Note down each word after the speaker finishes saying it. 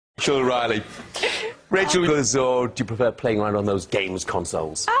Rachel O'Reilly. Rachel, or do you prefer playing around on those games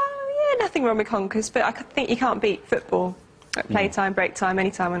consoles? Yeah, nothing wrong with conkers, but I think you can't beat football at playtime, break time,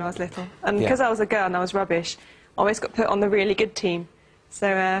 any time when I was little. And because I was a girl and I was rubbish, I always got put on the really good team.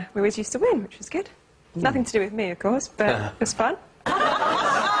 So we always used to win, which was good. Nothing to do with me, of course, but it was fun.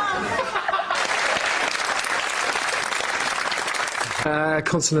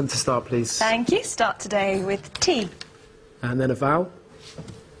 Consonant to start, please. Thank you. Start today with T. And then a vowel.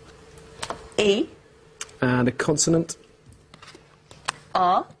 E. And a consonant.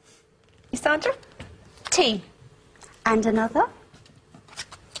 R. Sandra? T. And another.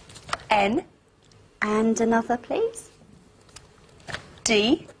 N. And another, please.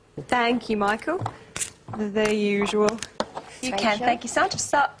 D. Thank you, Michael. The usual. You can. Rachel. Thank you, Sandra.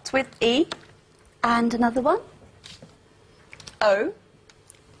 Start with E. And another one. O.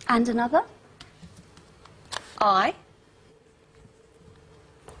 And another. I.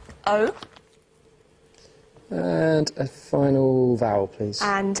 O. And a final vowel, please.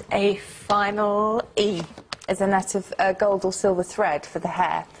 And a final E. Is a net of gold or silver thread for the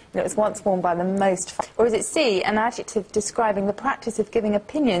hair. And it was once worn by the most... Or is it C, an adjective describing the practice of giving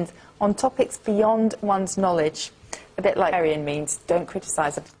opinions on topics beyond one's knowledge? A bit like Arian means, don't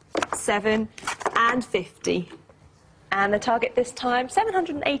criticise them. 7 and 50. And the target this time,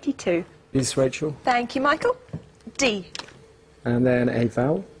 782. Please, Rachel. Thank you, Michael. D. And then a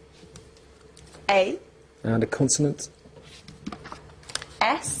vowel. A. And a consonant.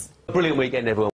 S. Brilliant weekend, everyone.